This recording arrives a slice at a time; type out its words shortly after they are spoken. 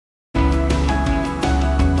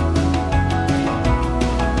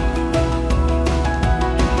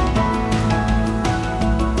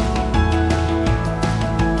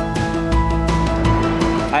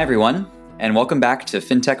Hi, everyone, and welcome back to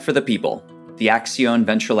FinTech for the People, the Axion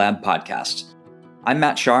Venture Lab podcast. I'm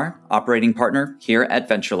Matt Shar, operating partner here at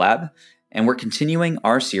Venture Lab, and we're continuing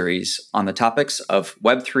our series on the topics of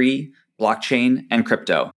web3, blockchain, and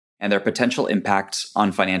crypto, and their potential impacts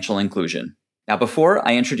on financial inclusion. Now, before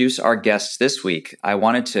I introduce our guests this week, I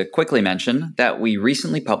wanted to quickly mention that we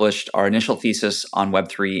recently published our initial thesis on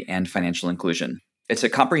web3 and financial inclusion. It's a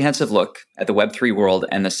comprehensive look at the web3 world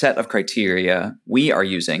and the set of criteria we are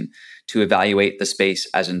using to evaluate the space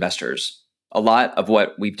as investors. A lot of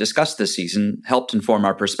what we've discussed this season helped inform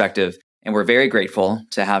our perspective, and we're very grateful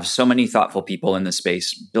to have so many thoughtful people in this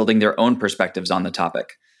space building their own perspectives on the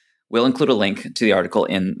topic. We'll include a link to the article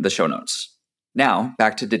in the show notes. Now,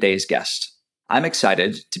 back to today's guest. I'm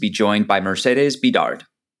excited to be joined by Mercedes Bidard,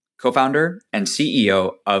 co-founder and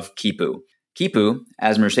CEO of Quipu. Quipu,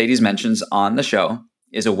 as Mercedes mentions on the show,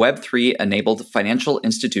 is a Web3-enabled financial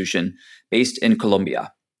institution based in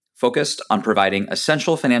Colombia, focused on providing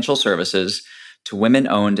essential financial services to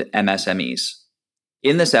women-owned MSMEs.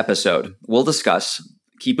 In this episode, we'll discuss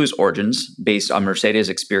Quipu's origins based on Mercedes'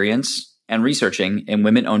 experience and researching in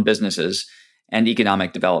women-owned businesses and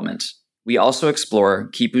economic development. We also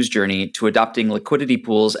explore Quipu's journey to adopting liquidity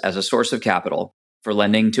pools as a source of capital for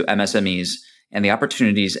lending to MSMEs and the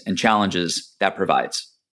opportunities and challenges that provides.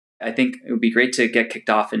 I think it would be great to get kicked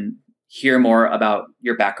off and hear more about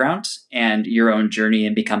your background and your own journey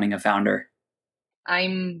in becoming a founder.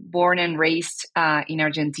 I'm born and raised in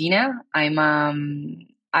Argentina. I'm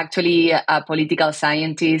actually a political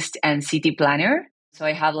scientist and city planner. So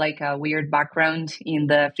I have like a weird background in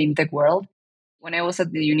the fintech world. When I was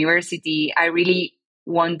at the university, I really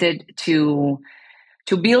wanted to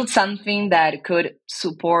build something that could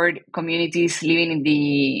support communities living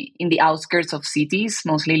in the outskirts of cities,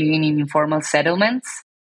 mostly living in informal settlements.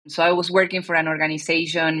 So I was working for an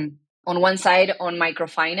organization on one side on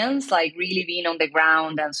microfinance, like really being on the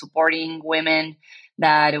ground and supporting women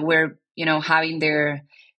that were, having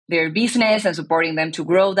their business and supporting them to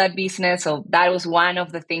grow that business. So that was one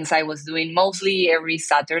of the things I was doing mostly every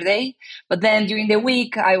Saturday. But then during the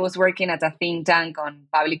week, I was working at a think tank on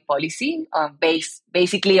public policy, based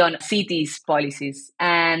basically on cities policies.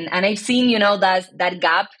 And I've seen, that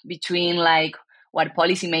gap between like what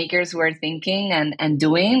policymakers were thinking and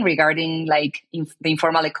doing regarding like the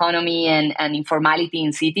informal economy and informality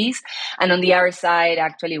in cities. And on the other side,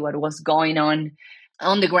 actually what was going on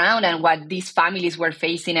the ground and what these families were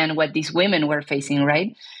facing and what these women were facing,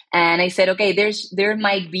 right? And I said, okay, there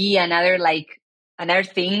might be another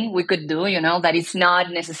thing we could do, that it's not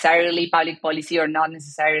necessarily public policy or not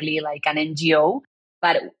necessarily like an NGO,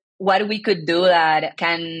 but what we could do that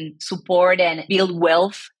can support and build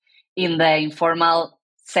wealth in the informal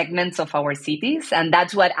segments of our cities. And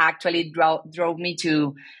that's what actually drove me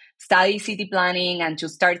to study city planning and to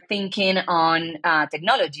start thinking on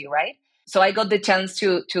technology, right? So I got the chance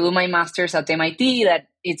to do my master's at MIT, that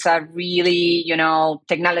it's a really,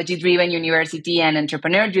 technology-driven university and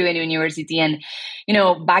entrepreneur-driven university. And,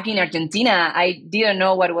 back in Argentina, I didn't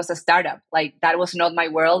know what was a startup. Like that was not my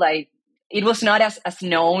world. It was not as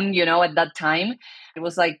known, at that time. It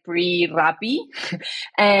was like pre-Rappi.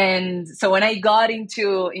 And so when I got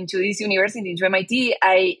into this university, into MIT,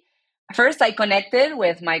 I connected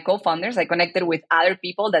with my co-founders. I connected with other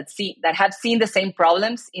people that have seen the same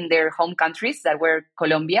problems in their home countries, that were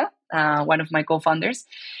Colombia, one of my co-founders.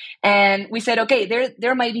 And we said, okay,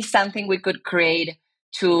 there might be something we could create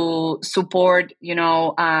to support,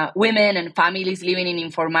 women and families living in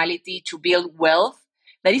informality to build wealth.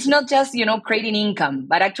 That is not just, creating income,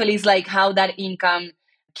 but actually it's like how that income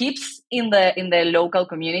keeps in the local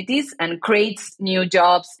communities and creates new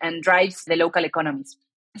jobs and drives the local economies.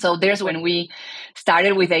 So there's when we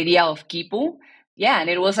started with the idea of Quipu. Yeah, and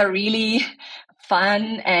it was a really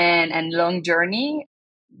fun and long journey,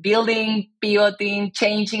 building, pivoting,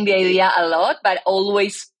 changing the idea a lot, but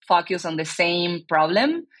always focus on the same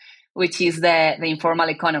problem, which is the informal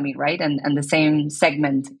economy, right? And the same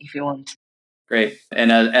segment, if you want. Great.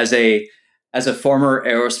 And as a former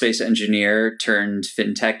aerospace engineer turned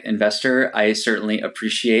fintech investor, I certainly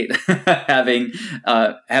appreciate having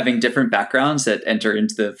different backgrounds that enter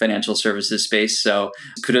into the financial services space. So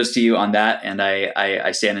kudos to you on that, and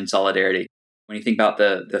I stand in solidarity. When you think about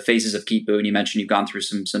the phases of Quipu, and you mentioned you've gone through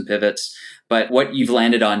some pivots, but what you've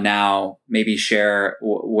landed on now, maybe share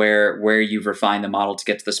where you've refined the model to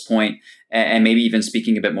get to this point, and maybe even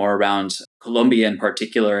speaking a bit more around Colombia in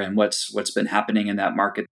particular and what's been happening in that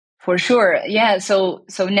market. For sure. Yeah. So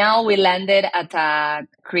now we landed at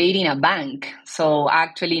creating a bank. So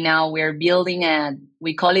actually now we're building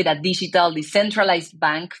we call it a digital decentralized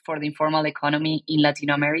bank for the informal economy in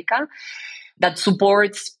Latin America. that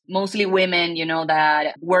supports mostly women,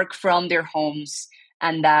 that work from their homes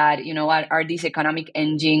and that, are this economic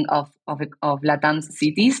engine of Latam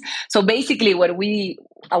cities. So basically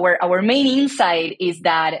our main insight is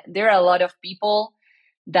that there are a lot of people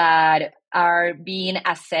that are being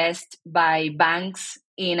assessed by banks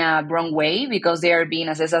in a wrong way because they are being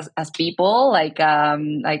assessed as people, but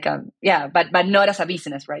not as a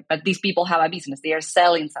business, right? But these people have a business. They are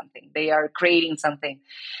selling something. They are creating something.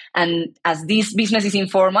 And as this business is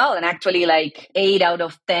informal, and actually like 8 out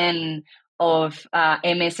of 10 of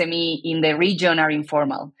MSME in the region are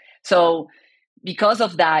informal. So because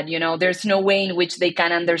of that, there's no way in which they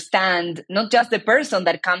can understand not just the person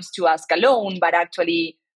that comes to ask a loan, but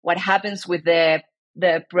actually what happens with the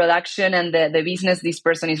production and the business this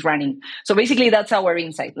person is running. So basically that's our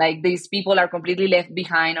insight. Like these people are completely left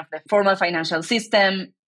behind of the formal financial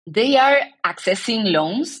system. They are accessing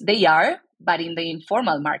loans. They are, but in the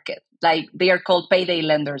informal market. Like they are called payday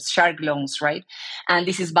lenders, shark loans, right? And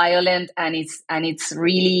this is violent and it's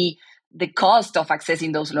really, the cost of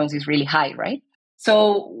accessing those loans is really high, right?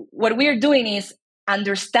 So what we're doing is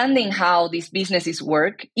understanding how these businesses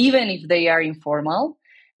work, even if they are informal,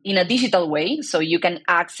 in a digital way. So you can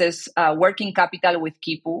access working capital with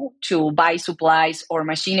Kipu to buy supplies or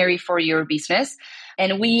machinery for your business.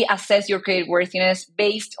 And we assess your creditworthiness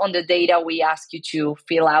based on the data we ask you to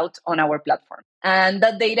fill out on our platform. And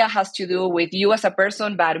that data has to do with you as a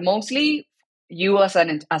person, but mostly you as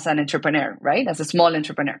an entrepreneur, right? As a small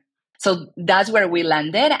entrepreneur. So that's where we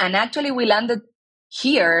landed. And actually we landed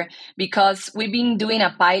here because we've been doing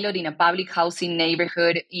a pilot in a public housing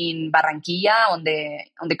neighborhood in Barranquilla on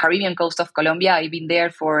the Caribbean coast of Colombia. I've been there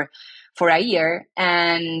for a year,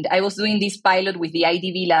 and I was doing this pilot with the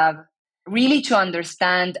IDB lab really to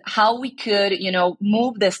understand how we could,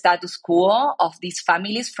 move the status quo of these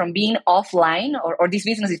families from being offline or these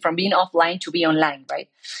businesses from being offline to be online, right?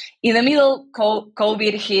 In the middle,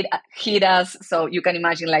 COVID hit us. So you can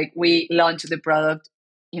imagine, like, we launched the product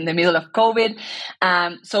in the middle of COVID.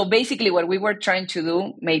 So basically what we were trying to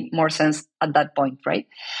do made more sense at that point, right?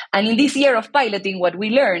 And in this year of piloting, what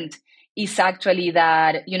we learned is actually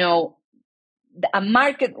that,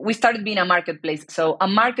 we started being a marketplace. So a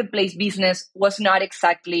marketplace business was not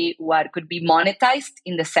exactly what could be monetized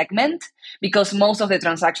in the segment because most of the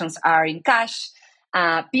transactions are in cash.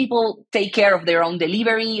 People take care of their own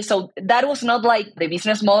delivery. So that was not like the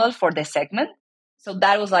business model for the segment. So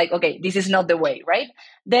that was like, okay, this is not the way, right?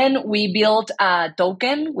 Then we built a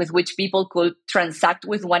token with which people could transact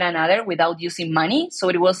with one another without using money. So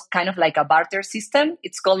it was kind of like a barter system.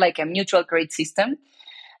 It's called like a mutual credit system.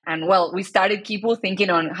 And well, we started Kipu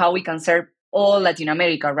thinking on how we can serve all Latin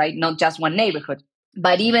America, right? Not just one neighborhood.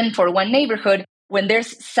 But even for one neighborhood, when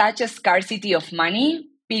there's such a scarcity of money,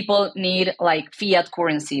 people need like fiat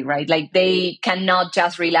currency, right? Like they cannot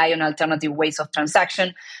just rely on alternative ways of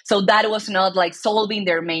transaction. So that was not like solving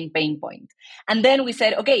their main pain point. And then we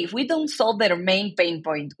said, okay, if we don't solve their main pain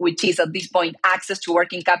point, which is at this point access to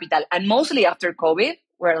working capital, and mostly after COVID,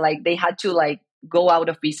 where like they had to like go out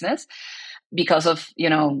of business because of,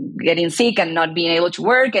 getting sick and not being able to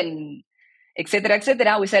work and et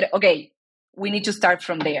cetera, we said, okay, we need to start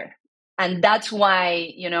from there. And that's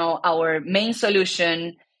why, our main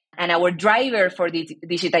solution and our driver for the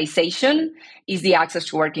digitization is the access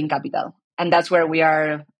to working capital. And that's where we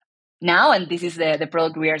are now. And this is the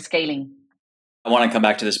product we are scaling. I want to come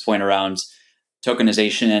back to this point around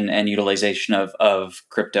tokenization and utilization of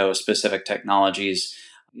crypto-specific technologies.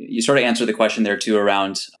 You sort of answered the question there too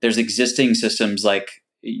around there's existing systems like,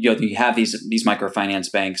 you have these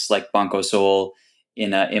microfinance banks like Banco Sol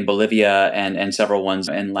in Bolivia and several ones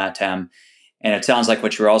in LATAM. And it sounds like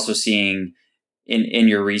what you're also seeing in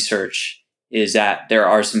your research is that there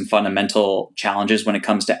are some fundamental challenges when it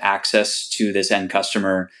comes to access to this end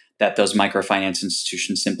customer that those microfinance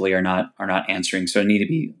institutions simply are not answering. So there need to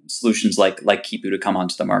be solutions like Kipu to come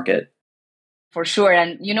onto the market. For sure.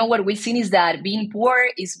 And what we've seen is that being poor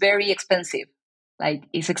is very expensive. Like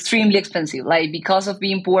it's extremely expensive. Like because of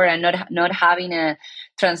being poor and not having a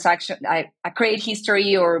transaction, a credit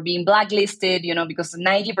history or being blacklisted, because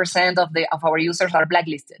 90% of our users are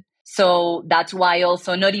blacklisted. So that's why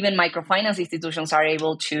also not even microfinance institutions are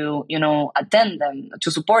able to, attend them,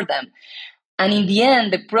 to support them. And in the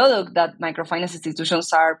end, the product that microfinance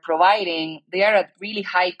institutions are providing, they are at really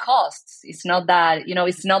high costs. It's not that,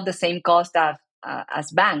 it's not the same cost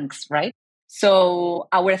as banks, right? So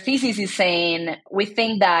our thesis is saying we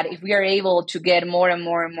think that if we are able to get more and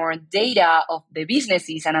more and more data of the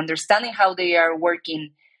businesses and understanding how they are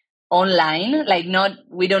working online,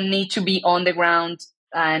 we don't need to be on the ground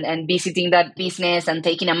and visiting that business and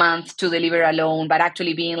taking a month to deliver a loan, but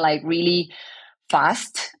actually being like really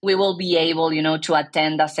fast, we will be able, to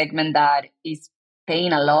attend a segment that is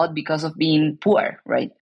paying a lot because of being poor,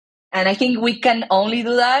 right? And I think we can only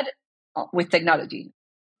do that with technology.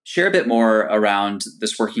 Share a bit more around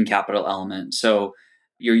this working capital element. So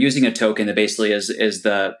you're using a token that basically is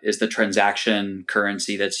the transaction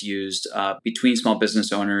currency that's used between small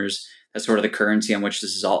business owners. That's sort of the currency on which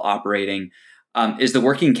this is all operating. Is the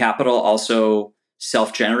working capital also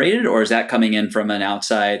self-generated, or is that coming in from an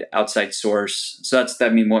outside source? So that's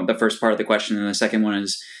the first part of the question, and the second one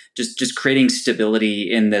is just creating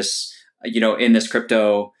stability in this in this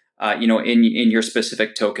crypto in your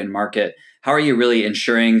specific token market. How are you really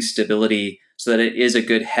ensuring stability so that it is a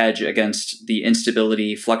good hedge against the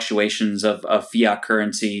instability fluctuations of fiat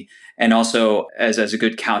currency, and also as a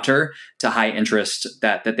good counter to high interest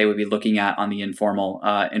that they would be looking at on the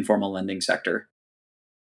informal lending sector?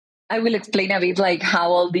 I will explain a bit like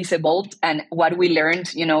how all this evolved and what we learned,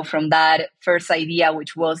 from that first idea,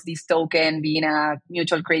 which was this token being a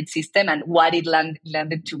mutual credit system, and what it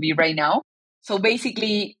landed to be right now. So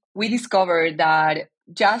basically, we discovered that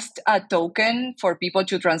just a token for people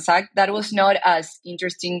to transact, that was not as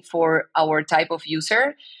interesting for our type of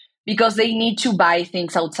user, because they need to buy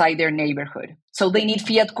things outside their neighborhood. So they need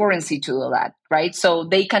fiat currency to do that, right? So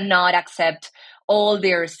they cannot accept all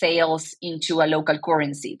their sales into a local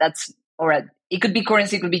currency. It could be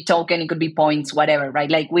currency, it could be token, it could be points, whatever,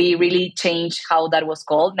 right? Like we really changed how that was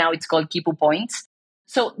called. Now it's called Kipu Points.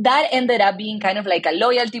 So that ended up being kind of like a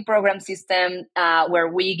loyalty program system where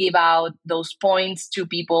we give out those points to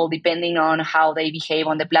people depending on how they behave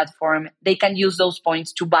on the platform. They can use those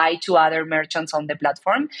points to buy to other merchants on the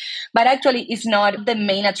platform. But actually, it's not the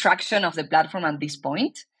main attraction of the platform at this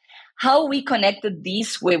point. How we connected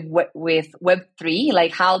this with web3,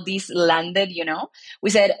 like how this landed, we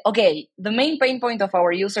said, okay, the main pain point of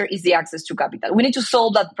our user is the access to capital. We need to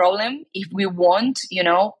solve that problem if we want,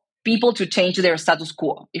 people to change their status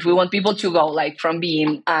quo, if we want people to go like from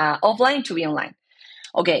being offline to be online.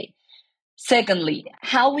 Okay. Secondly,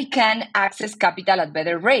 how we can access capital at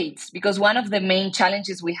better rates, because one of the main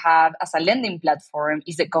challenges we have as a lending platform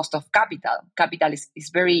is the cost of capital. Capital is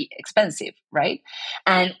very expensive, right?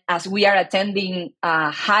 And as we are attending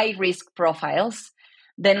high risk profiles,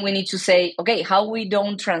 then we need to say, okay, how we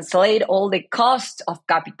don't translate all the cost of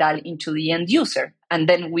capital into the end user. And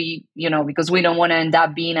then we, because we don't want to end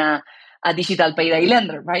up being a digital payday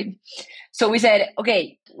lender, right? So we said,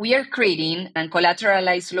 okay, we are creating a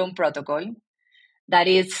collateralized loan protocol that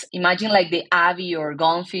is, imagine like the Avi or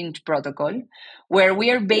Goldfinch protocol, where we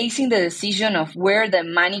are basing the decision of where the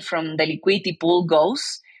money from the liquidity pool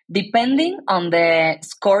goes, depending on the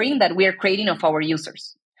scoring that we are creating of our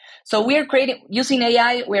users. So we are using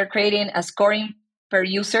AI, we are creating a scoring per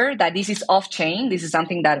user that this is off-chain. This is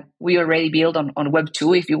something that we already built on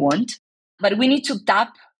Web2 if you want. But we need to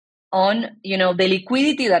tap on, the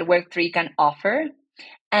liquidity that Web3 can offer.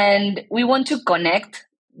 And we want to connect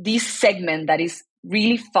this segment that is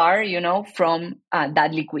really far, from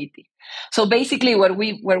that liquidity. So basically what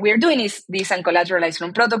we're doing is this uncollateralized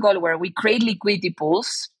loan protocol where we create liquidity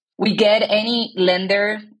pools. We get any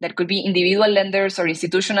lender, that could be individual lenders or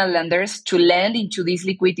institutional lenders, to lend into these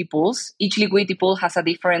liquidity pools. Each liquidity pool has a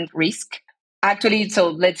different risk. Actually, so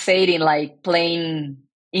let's say it in like plain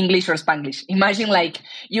English or Spanglish. Imagine like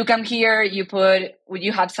you come here, you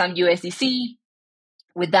have some USDC.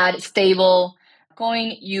 With that stable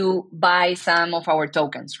coin, you buy some of our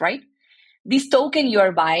tokens, right? This token you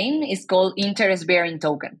are buying is called interest-bearing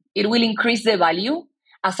token. It will increase the value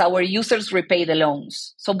as our users repay the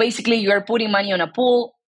loans. So basically, you are putting money on a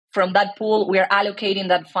pool. From that pool, we are allocating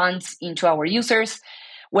that funds into our users.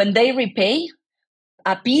 When they repay,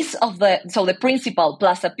 a piece of the principal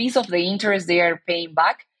plus a piece of the interest they are paying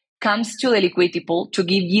back comes to the liquidity pool to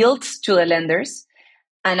give yields to the lenders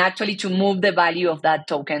and actually to move the value of that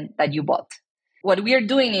token that you bought. What we are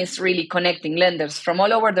doing is really connecting lenders from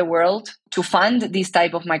all over the world to fund this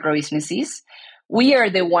type of microbusinesses. We are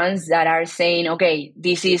the ones that are saying, okay,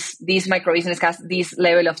 this microbusiness has this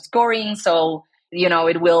level of scoring, so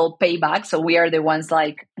it will pay back. So we are the ones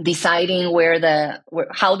like deciding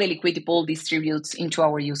how the liquidity pool distributes into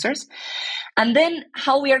our users. And then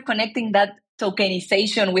how we are connecting that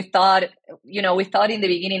tokenization, we thought in the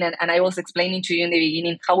beginning, and I was explaining to you in the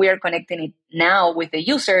beginning, how we are connecting it now with the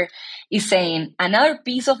user is saying another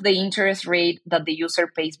piece of the interest rate that the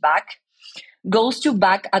user pays back goes to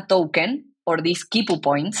back a token or these Kipu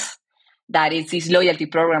points. That is this loyalty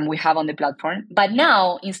program we have on the platform. But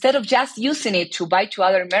now, instead of just using it to buy to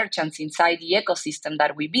other merchants inside the ecosystem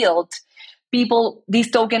that we built,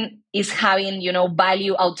 this token is having,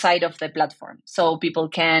 value outside of the platform. So people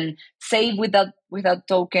can save with that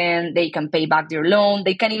token, they can pay back their loan,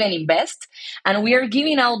 they can even invest. And we are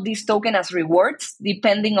giving out this token as rewards,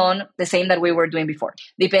 depending on the same that we were doing before.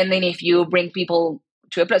 Depending if you bring people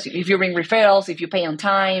to a place, if you bring referrals, if you pay on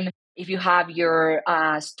time, if you have your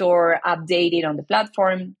store updated on the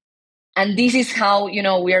platform. And this is how,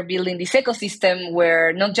 we are building this ecosystem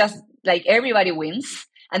where not just like everybody wins.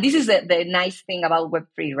 And this is the nice thing about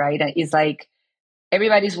Web3, right? It's like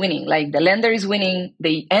everybody's winning. Like the lender is winning,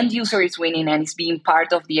 the end user is winning, and it's being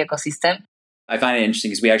part of the ecosystem. I find it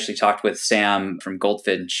interesting because we actually talked with Sam from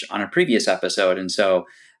Goldfinch on a previous episode. And so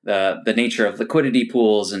the nature of liquidity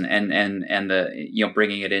pools and the,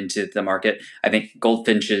 bringing it into the market, I think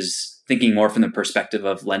Goldfinch is thinking more from the perspective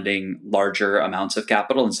of lending larger amounts of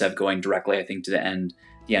capital instead of going directly, I think, to the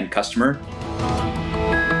end customer.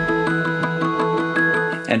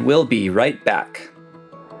 And we'll be right back.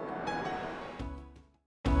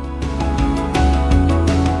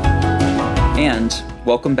 And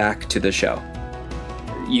welcome back to the show.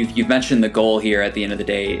 You've mentioned the goal here at the end of the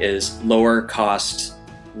day is lower cost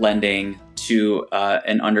lending to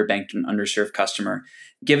an underbanked and underserved customer.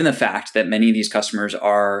 Given the fact that many of these customers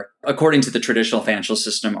are, according to the traditional financial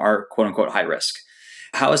system, are quote unquote high risk.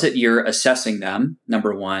 How is it you're assessing them,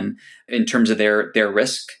 number one, in terms of their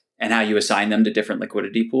risk and how you assign them to different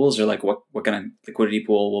liquidity pools, or like what kind of liquidity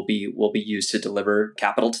pool will be used to deliver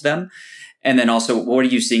capital to them? And then also, what are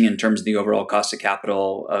you seeing in terms of the overall cost of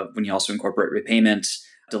capital when you also incorporate repayments,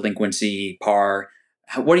 delinquency, par?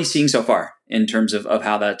 What are you seeing so far in terms of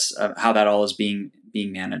how that all is being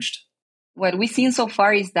managed? What we've seen so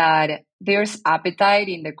far is that there's appetite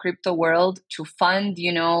in the crypto world to fund,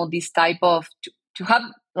 this type of, to have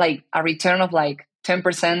like a return of like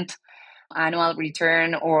 10% annual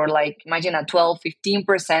return, or like imagine a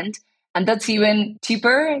 12-15%. And that's even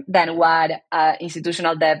cheaper than what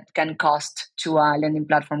institutional debt can cost to a lending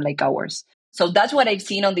platform like ours. So that's what I've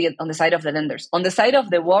seen on the side of the lenders. On the side of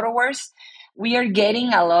the borrowers, we are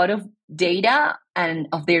getting a lot of data and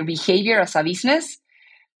of their behavior as a business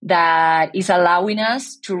that is allowing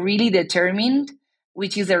us to really determine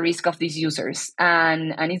which is the risk of these users.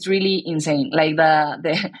 And it's really insane. Like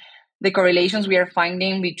the correlations we are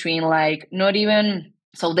finding between like not even,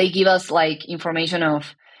 so they give us like information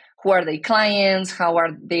of who are their clients, how are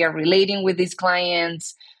they are relating with these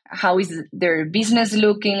clients, how is their business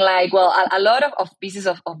looking like. Well, a lot of pieces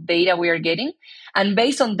of data we are getting. And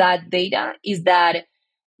based on that data is that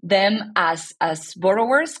them as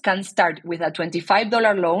borrowers can start with a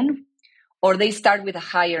 $25 loan, or they start with a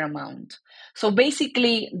higher amount. So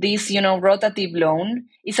basically this, rotative loan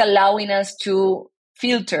is allowing us to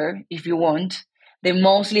filter, if you want, the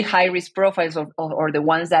mostly high risk profiles or the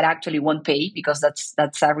ones that actually won't pay, because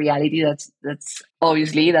that's a reality. That's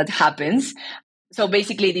obviously that happens. So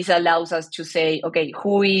basically this allows us to say, okay,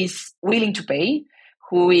 who is willing to pay?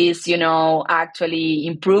 Who is, actually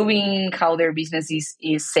improving how their business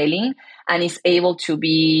is selling and is able to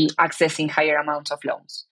be accessing higher amounts of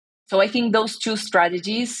loans. So I think those two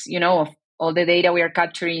strategies, of all the data we are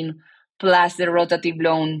capturing, plus the rotative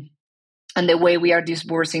loan and the way we are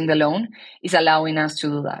disbursing the loan, is allowing us to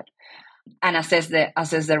do that and assess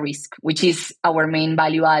the risk, which is our main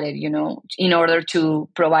value added, in order to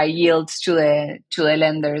provide yields to the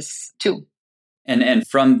lenders too. And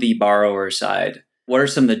from the borrower side, what are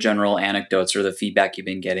some of the general anecdotes or the feedback you've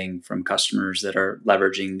been getting from customers that are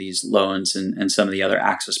leveraging these loans and some of the other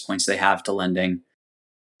access points they have to lending?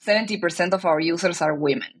 70% of our users are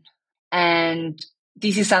women. And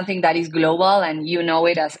this is something that is global, and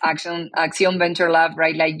it as Axiom Venture Lab,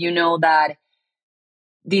 right? Like, that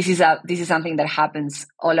this is something that happens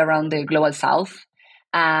all around the global south.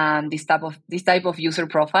 This type of user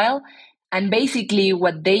profile. And basically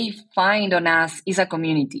what they find on us is a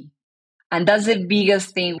community. And that's the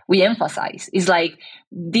biggest thing we emphasize. Is like,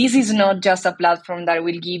 this is not just a platform that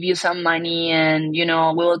will give you some money and,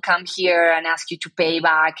 we'll come here and ask you to pay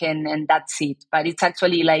back and that's it. But it's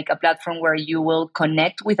actually like a platform where you will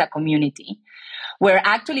connect with a community, where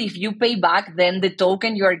actually if you pay back, then the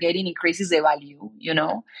token you are getting increases the value,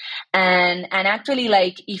 and actually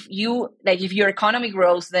like if your economy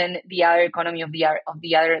grows, then the other economy of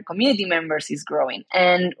the other community members is growing.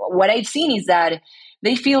 And what I've seen is that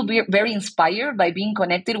they feel very inspired by being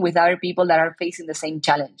connected with other people that are facing the same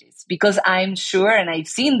challenges. Because I'm sure, and I've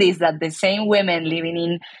seen this, that the same women living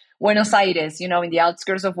in Buenos Aires, in the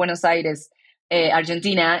outskirts of Buenos Aires,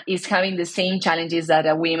 Argentina, is having the same challenges that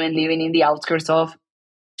a women living in the outskirts of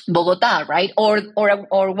Bogota, right? Or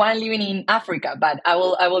one living in Africa, but I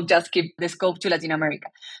will just keep the scope to Latin America.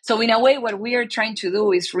 So in a way, what we are trying to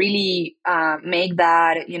do is really make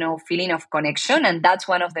that feeling of connection, and that's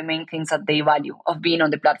one of the main things that they value of being on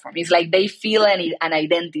the platform. It's like they feel an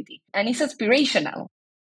identity, and it's aspirational.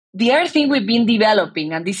 The other thing we've been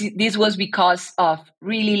developing, and this was because of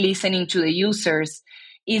really listening to the users,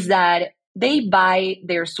 is that they buy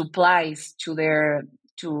their supplies to their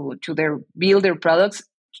build their products.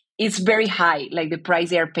 It's very high, like the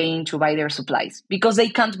price they are paying to buy their supplies, because they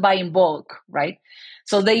can't buy in bulk, right?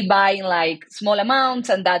 So they buy in like small amounts,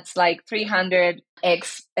 and that's like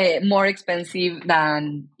 300x more expensive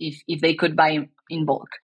than if they could buy in bulk.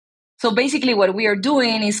 So basically, what we are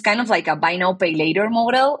doing is kind of like a buy now, pay later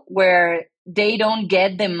model, where they don't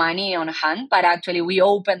get the money on hand, but actually we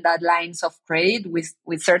open that lines of credit with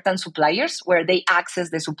certain suppliers where they access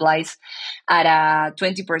the supplies at a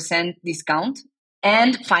 20% discount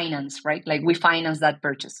and finance, right? Like we finance that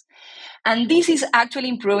purchase. And this is actually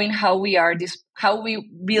improving how we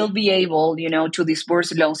will be able, to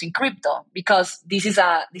disburse loans in crypto, because this is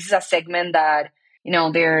a segment that,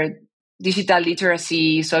 their digital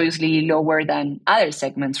literacy is obviously lower than other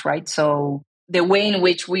segments, right? So the way in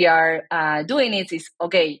which we are doing it is,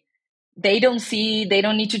 okay, they don't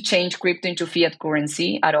need to change crypto into fiat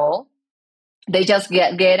currency at all. They just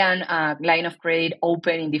get an line of credit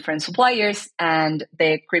open in different suppliers, and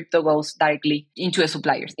the crypto goes directly into the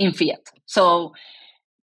suppliers in fiat. So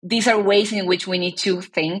these are ways in which we need to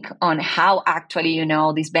think on how actually,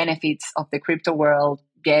 these benefits of the crypto world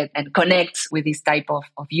get and connects with this type of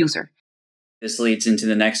user. This leads into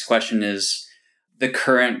the next question: is the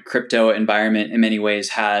current crypto environment in many ways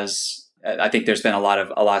has, I think there's been a lot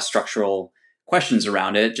of structural questions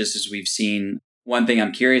around it, just as we've seen. One thing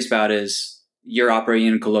I'm curious about is you're operating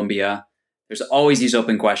in Colombia. There's always these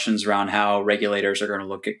open questions around how regulators are going to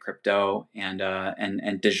look at crypto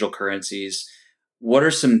and digital currencies. What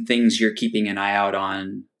are some things you're keeping an eye out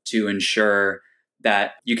on to ensure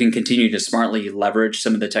that you can continue to smartly leverage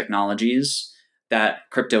some of the technologies that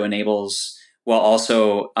crypto enables, while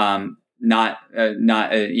also not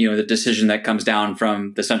the decision that comes down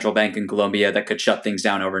from the central bank in Colombia that could shut things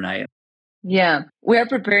down overnight? Yeah, we are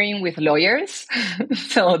preparing with lawyers.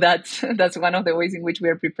 So that's one of the ways in which we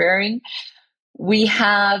are preparing. We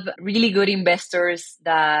have really good investors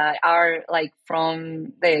that are like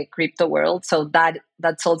from the crypto world. So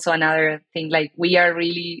that's also another thing. Like we are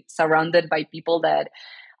really surrounded by people that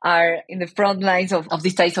are in the front lines of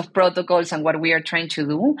these types of protocols and what we are trying to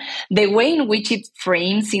do. The way in which it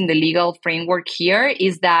frames in the legal framework here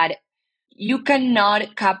is that you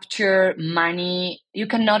cannot capture money, you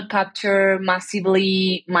cannot capture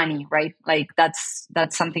massively money, right? Like that's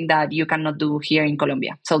something that you cannot do here in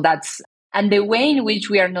Colombia. So that's, and the way in which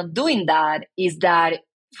we are not doing that is that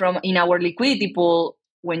from in our liquidity pool,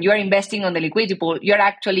 when you are investing on the liquidity pool, you're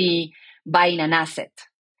actually buying an asset.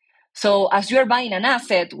 So as you are buying an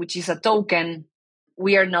asset, which is a token,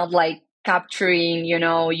 we are not like capturing,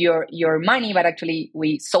 your money, but actually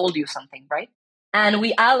we sold you something, right? And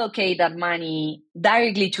we allocate that money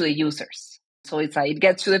directly to the users. So it's like it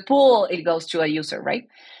gets to the pool, it goes to a user, right?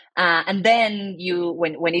 And then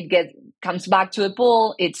when it comes back to the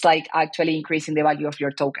pool, it's like actually increasing the value of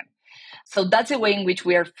your token. So that's the way in which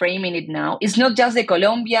we are framing it now. It's not just the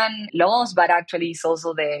Colombian laws, but actually it's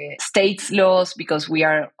also the state's laws, because we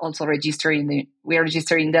are also registered in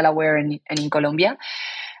Delaware and in Colombia,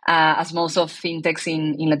 as most of fintechs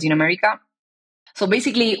in Latin America. So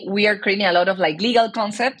basically, we are creating a lot of like legal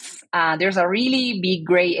concepts. There's a really big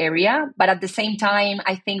gray area, but at the same time,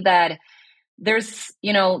 I think that there's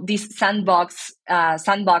these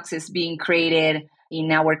sandboxes being created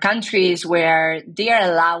in our countries where they are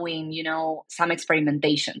allowing some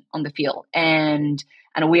experimentation on the field, and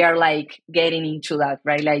we are like getting into that,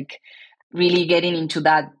 right? Like really getting into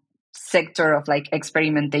that sector of like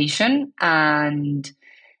experimentation. And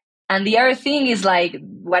the other thing is like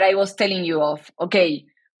what I was telling you of, okay,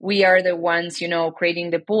 we are the ones,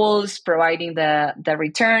 creating the pools, providing the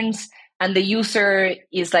returns, and the user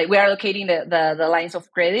is like, we are allocating the lines of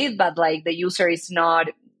credit, but like the user is not,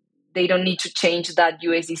 they don't need to change that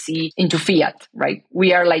USDC into fiat, right?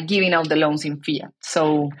 We are like giving out the loans in fiat.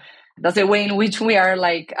 So that's the way in which we are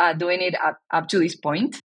like doing it up to this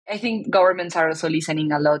point. I think governments are also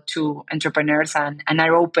listening a lot to entrepreneurs and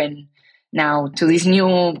are open now to this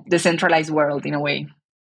new decentralized world in a way.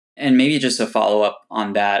 And maybe just a follow up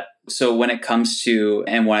on that. So when it comes to,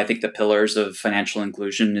 and when I think the pillars of financial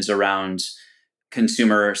inclusion is around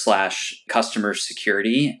consumer/customer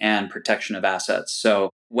security and protection of assets.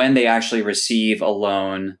 So when they actually receive a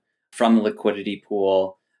loan from the liquidity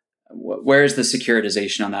pool, where is the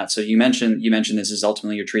securitization on that? So you mentioned this is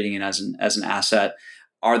ultimately you're treating it as an asset.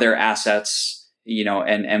 Are there assets,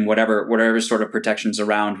 and whatever sort of protections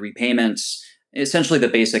around repayments, essentially the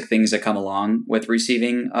basic things that come along with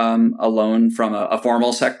receiving a loan from a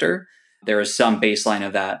formal sector? There is some baseline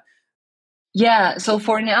of that. Yeah. So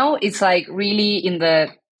for now, it's like really in the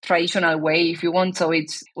traditional way, if you want. So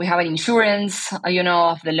we have an insurance, of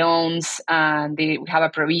the loans, and we have a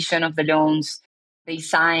provision of the loans. They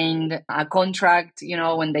signed a contract,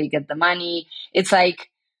 when they get the money. It's like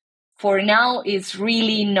for now, it's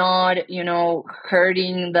really not,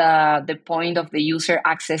 hurting the point of the user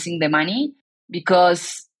accessing the money,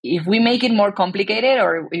 because if we make it more complicated,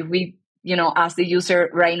 or if we, ask the user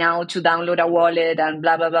right now to download a wallet and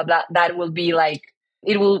blah, blah, blah, blah, that will be like,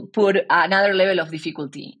 it will put another level of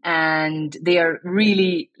difficulty. And they are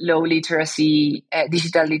really low literacy,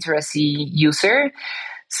 digital literacy user.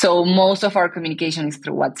 So most of our communication is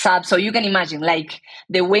through WhatsApp. So you can imagine, like,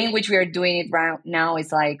 the way in which we are doing it right now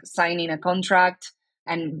is like signing a contract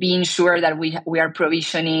and being sure that we are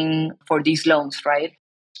provisioning for these loans, right?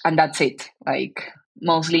 And that's it. Like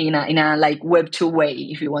mostly in a like web2 way,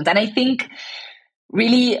 if you want. And I think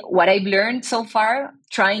really what I've learned so far,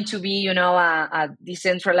 trying to be, a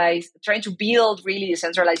decentralized, trying to build really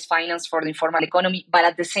decentralized finance for the informal economy, but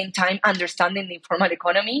at the same time understanding the informal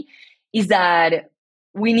economy, is that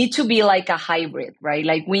we need to be like a hybrid, right?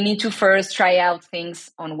 Like we need to first try out things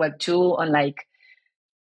on Web2,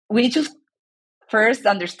 we need to first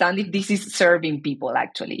understand if this is serving people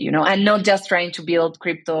actually, and not just trying to build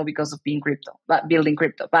crypto because of being crypto, but building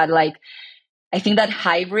crypto. But like, I think that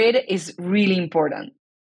hybrid is really important.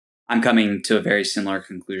 I'm coming to a very similar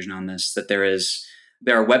conclusion on this, that there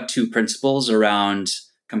are Web2 principles around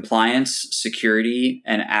compliance, security,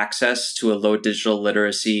 and access to a low digital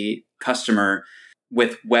literacy customer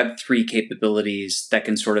with Web3 capabilities that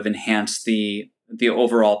can sort of enhance the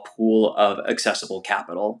overall pool of accessible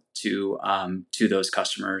capital to those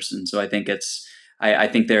customers. And so I think I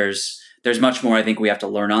think there's much more I think we have to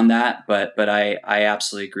learn on that, but I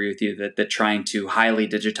absolutely agree with you that trying to highly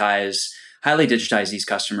digitize these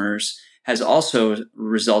customers has also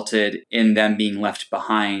resulted in them being left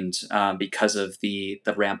behind because of the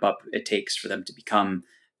ramp up it takes for them to become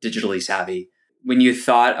digitally savvy. When you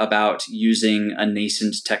thought about using a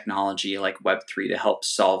nascent technology like Web3 to help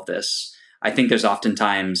solve this, I think there's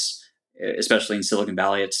oftentimes, especially in Silicon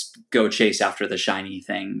Valley, it's go chase after the shiny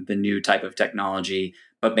thing, the new type of technology,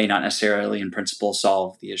 but may not necessarily in principle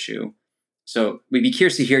solve the issue. So we'd be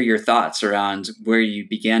curious to hear your thoughts around where you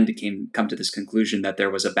began to come to this conclusion that there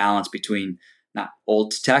was a balance between not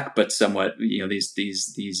old tech, but somewhat,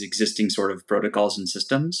 these existing sort of protocols and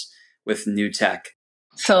systems with new tech.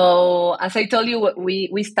 So as I told you,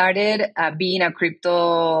 we started being a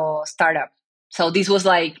crypto startup. So this was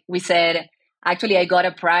like, we said, actually, I got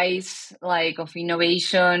a prize like of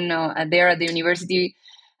innovation there at the university.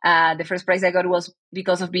 The first prize I got was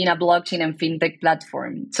because of being a blockchain and fintech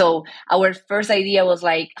platform. So our first idea was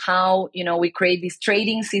like how, we create this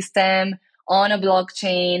trading system on a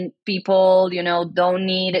blockchain. People, don't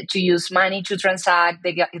need to use money to transact.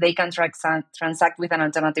 They can transact with an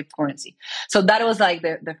alternative currency. So that was like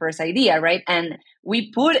the first idea, right? And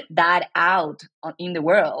we put that out in the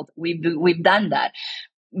world. We've done that.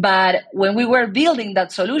 But when we were building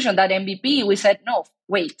that solution, that MVP, we said, no,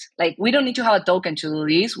 wait, like we don't need to have a token to do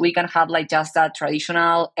this. We can have like just a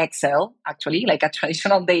traditional Excel, actually, like a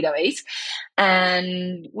traditional database.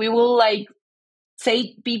 And we will like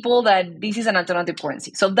say people that this is an alternative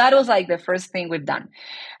currency. So that was like the first thing we've done.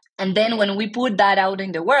 And then when we put that out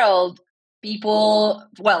in the world,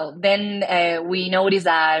 then we noticed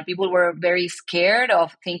that people were very scared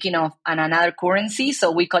of thinking of another currency.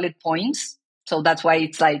 So we call it points. So that's why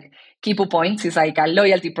it's like Kipu Points is like a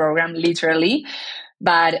loyalty program, literally,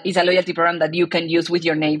 but it's a loyalty program that you can use with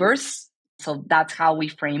your neighbors. So that's how we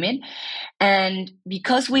frame it. And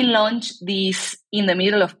because we launched this in the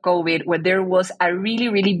middle of COVID, where there was a really,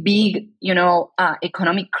 really big,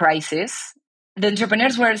 economic crisis, the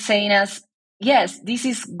entrepreneurs were saying us, yes, this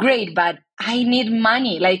is great, but I need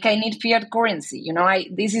money. Like I need fiat currency.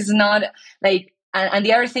 This is not like, and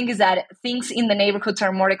the other thing is that things in the neighborhoods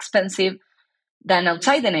are more expensive than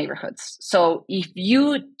outside the neighborhoods. So if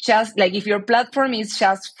if your platform is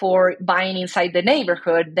just for buying inside the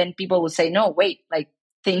neighborhood, then people will say, no, wait, like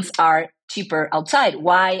things are cheaper outside.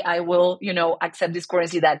 Why I will, accept this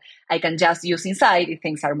currency that I can just use inside if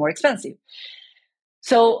things are more expensive.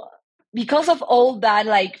 So because of all that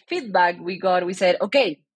like feedback we got, we said,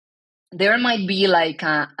 okay, there might be like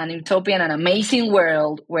an utopian and amazing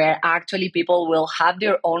world where actually people will have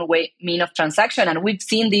their own mean of transaction. And we've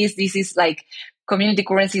seen this is like community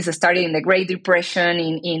currencies started in the Great Depression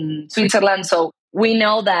in Switzerland. So we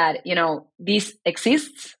know that, this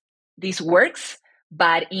exists, this works,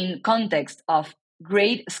 but in context of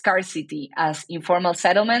great scarcity as informal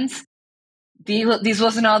settlements, this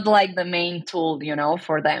was not like the main tool,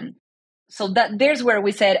 for them. So that there's where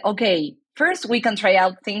we said, okay, first we can try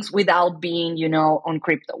out things without being, on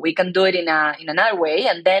crypto. We can do it in another way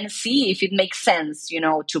and then see if it makes sense,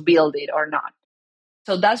 to build it or not.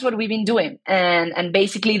 So that's what we've been doing. And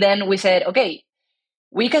basically then we said, okay,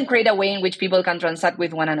 we can create a way in which people can transact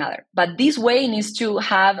with one another. But this way needs to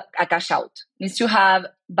have a cash out, needs to have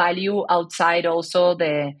value outside also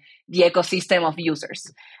the ecosystem of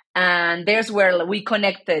users. And there's where we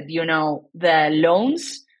connected, the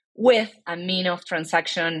loans with a mean of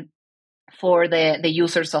transaction for the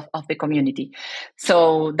users of the community.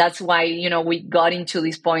 So that's why, we got into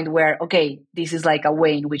this point where, okay, this is like a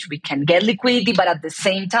way in which we can get liquidity, but at the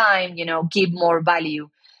same time, give more value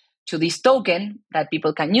to this token that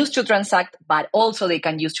people can use to transact, but also they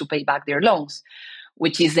can use to pay back their loans,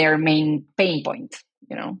 which is their main pain point,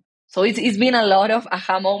 So it's been a lot of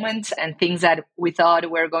aha moments and things that we thought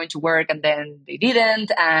were going to work and then they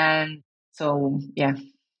didn't. And so, yeah,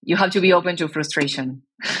 you have to be open to frustration.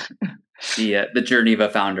 The journey of a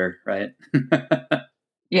founder, right?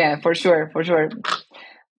 Yeah, for sure.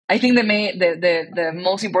 I think the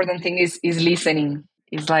most important thing is listening.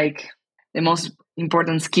 Is like the most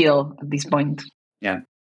important skill at this point. Yeah.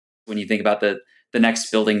 When you think about the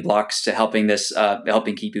next building blocks to helping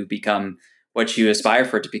Kipu become what you aspire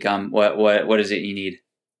for it to become, what is it you need?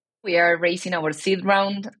 We are raising our seed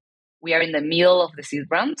round. We are in the middle of the seed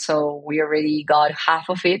round, so we already got half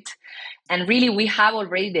of it. And really, we have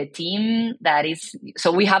already the team that is.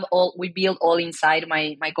 So we build all inside.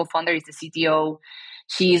 My co-founder is the CTO.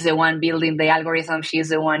 She is the one building the algorithm. She is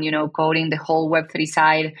the one, coding the whole Web3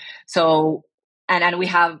 side. So, and we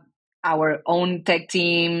have our own tech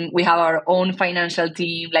team. We have our own financial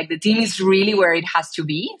team. Like the team is really where it has to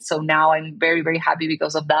be. So now I'm very, very happy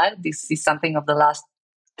because of that. This is something of the last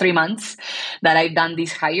 3 months that I've done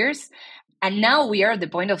these hires. And now we are at the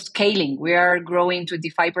point of scaling. We are growing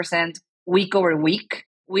 25% week over week.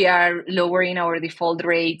 We are lowering our default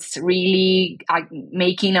rates, really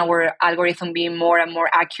making our algorithm be more and more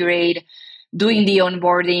accurate, doing the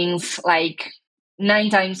onboardings like 9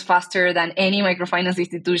 times faster than any microfinance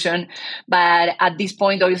institution. But at this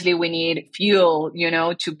point, obviously, we need fuel,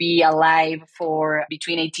 to be alive for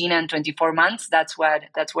between 18 and 24 months. That's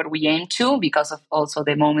what we aim to because of also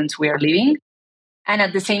the moments we are living. And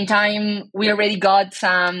at the same time, we already got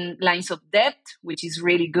some lines of debt, which is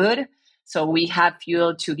really good. So we have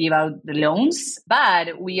fuel to give out the loans,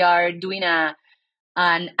 but we are doing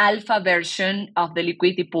an alpha version of the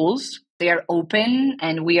liquidity pools. They are open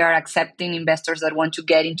and we are accepting investors that want to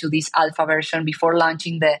get into this alpha version before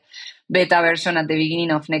launching the beta version at the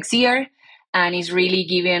beginning of next year. And it's really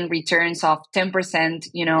giving returns of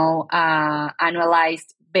 10%,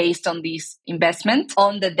 annualized based on this investment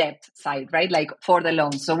on the debt side, right? Like for the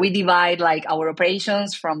loans. So we divide like our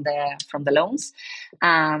operations from the loans.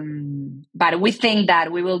 But we think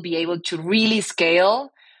that we will be able to really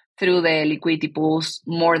scale through the liquidity pools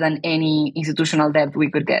more than any institutional debt we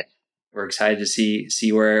could get. We're excited to see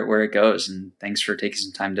where it goes. And thanks for taking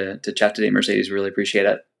some time to chat today, Mercedes. Really appreciate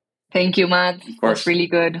it. Thank you, Matt. Of course. It's really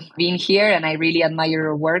good being here and I really admire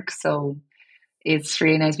your work. So it's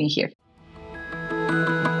really nice being here.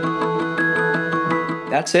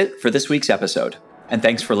 That's it for this week's episode, and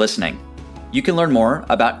thanks for listening. You can learn more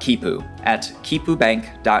about Kipu at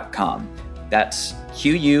kipubank.com. That's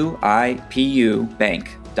QUIPU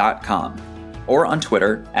bank.com, or on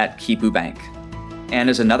Twitter at kipubank. And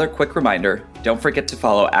as another quick reminder, don't forget to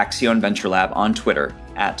follow Axion Venture Lab on Twitter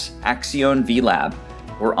at AxionVLab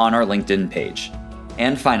or on our LinkedIn page.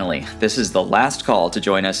 And finally, this is the last call to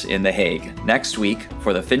join us in The Hague next week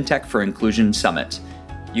for the FinTech for Inclusion Summit.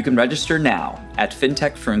 You can register now at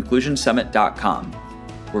fintechforinclusionsummit.com.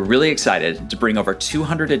 We're really excited to bring over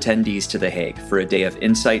 200 attendees to The Hague for a day of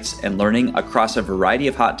insights and learning across a variety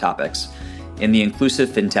of hot topics in the inclusive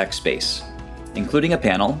fintech space, including a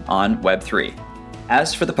panel on Web3.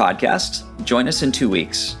 As for the podcast, join us in 2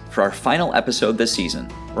 weeks for our final episode this season,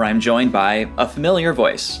 where I'm joined by a familiar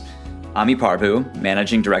voice, Ami Parvu,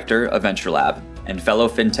 Managing Director of Venture Lab and fellow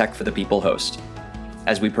FinTech for the People host,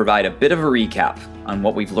 as we provide a bit of a recap on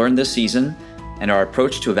what we've learned this season and our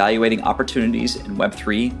approach to evaluating opportunities in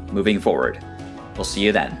Web3 moving forward. We'll see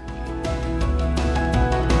you then.